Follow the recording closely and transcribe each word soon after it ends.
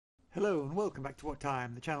Hello and welcome back to What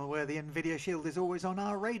Time, the channel where the Nvidia Shield is always on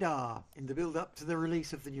our radar. In the build-up to the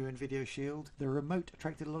release of the new Nvidia Shield, the remote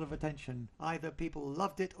attracted a lot of attention. Either people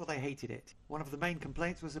loved it or they hated it. One of the main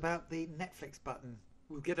complaints was about the Netflix button.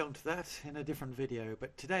 We'll get onto that in a different video,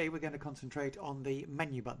 but today we're going to concentrate on the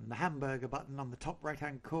menu button, the hamburger button on the top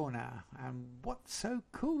right-hand corner, and what's so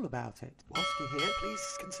cool about it. Whilst you're here,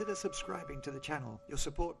 please consider subscribing to the channel. Your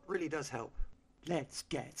support really does help. Let's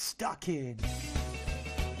get stuck in!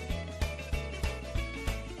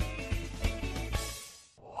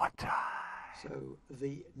 So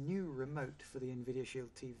the new remote for the Nvidia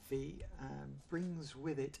Shield TV brings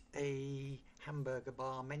with it a hamburger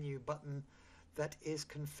bar menu button that is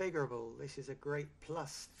configurable. This is a great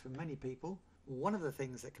plus for many people. One of the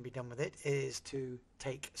things that can be done with it is to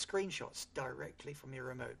take screenshots directly from your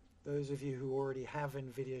remote. Those of you who already have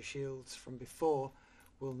Nvidia Shields from before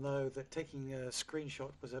will know that taking a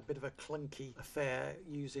screenshot was a bit of a clunky affair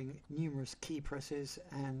using numerous key presses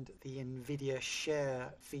and the Nvidia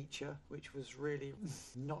Share feature, which was really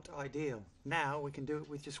not ideal. Now we can do it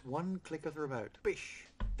with just one click of the remote. Bish!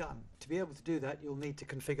 Done. To be able to do that, you'll need to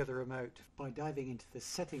configure the remote by diving into the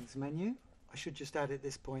settings menu. I should just add at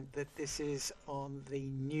this point that this is on the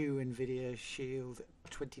new Nvidia Shield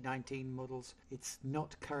 2019 models. It's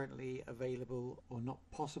not currently available or not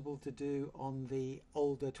possible to do on the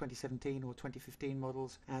older 2017 or 2015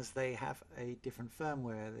 models, as they have a different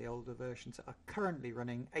firmware. The older versions are currently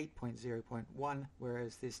running 8.0.1,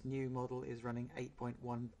 whereas this new model is running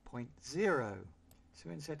 8.1.0. So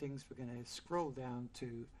in settings, we're going to scroll down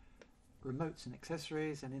to remotes and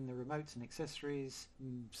accessories, and in the remotes and accessories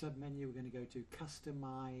sub-menu we're going to go to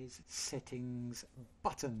customize settings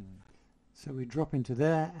button. So we drop into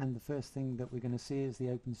there, and the first thing that we're going to see is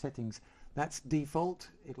the open settings. That's default.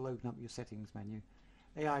 It'll open up your settings menu.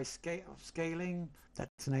 AI scaling,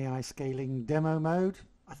 that's an AI scaling demo mode.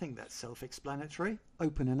 I think that's self-explanatory.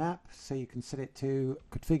 Open an app, so you can set it to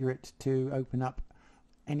configure it to open up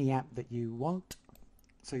any app that you want.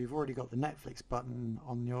 So you've already got the Netflix button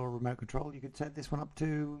on your remote control. You could set this one up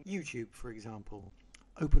to YouTube, for example.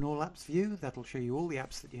 Open all apps view. That'll show you all the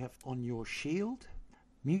apps that you have on your Shield.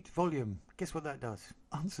 Mute volume. Guess what that does?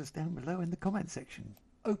 Answers down below in the comment section.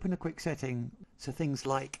 Open a quick setting. So things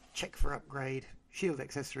like check for upgrade, Shield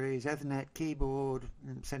accessories, Ethernet, keyboard,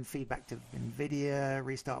 send feedback to Nvidia,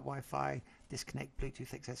 restart Wi-Fi, disconnect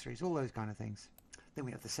Bluetooth accessories, all those kind of things. Then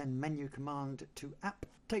we have the send menu command to app.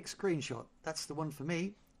 Take screenshot. That's the one for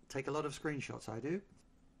me. Take a lot of screenshots, I do.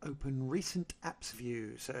 Open recent apps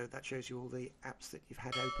view. So that shows you all the apps that you've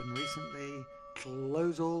had open recently.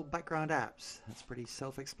 Close all background apps. That's pretty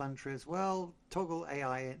self-explanatory as well. Toggle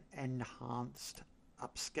AI enhanced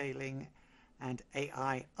upscaling and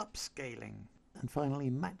AI upscaling. And finally,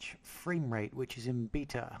 match frame rate, which is in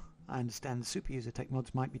beta. I understand SuperUser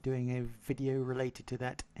TchMods might be doing a video related to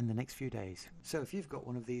that in the next few days. So if you've got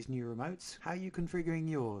one of these new remotes, how are you configuring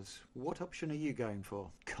yours? What option are you going for?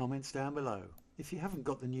 Comments down below. If you haven't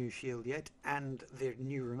got the new Shield yet, and the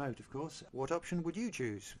new remote of course, what option would you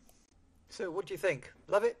choose? So what do you think?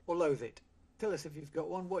 Love it or loathe it? Tell us if you've got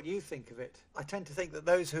one, what you think of it. I tend to think that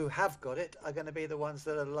those who have got it are going to be the ones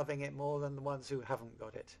that are loving it more than the ones who haven't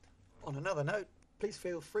got it. On another note, please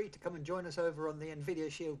feel free to come and join us over on the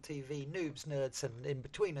Nvidia Shield TV Noobs, Nerds and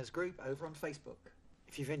In-Betweeners group over on Facebook.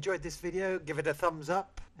 If you've enjoyed this video, give it a thumbs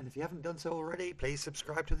up, and if you haven't done so already, please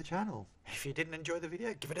subscribe to the channel. If you didn't enjoy the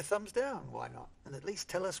video, give it a thumbs down, why not? And at least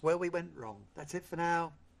tell us where we went wrong. That's it for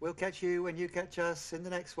now. We'll catch you when you catch us in the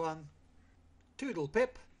next one. Toodle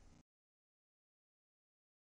pip!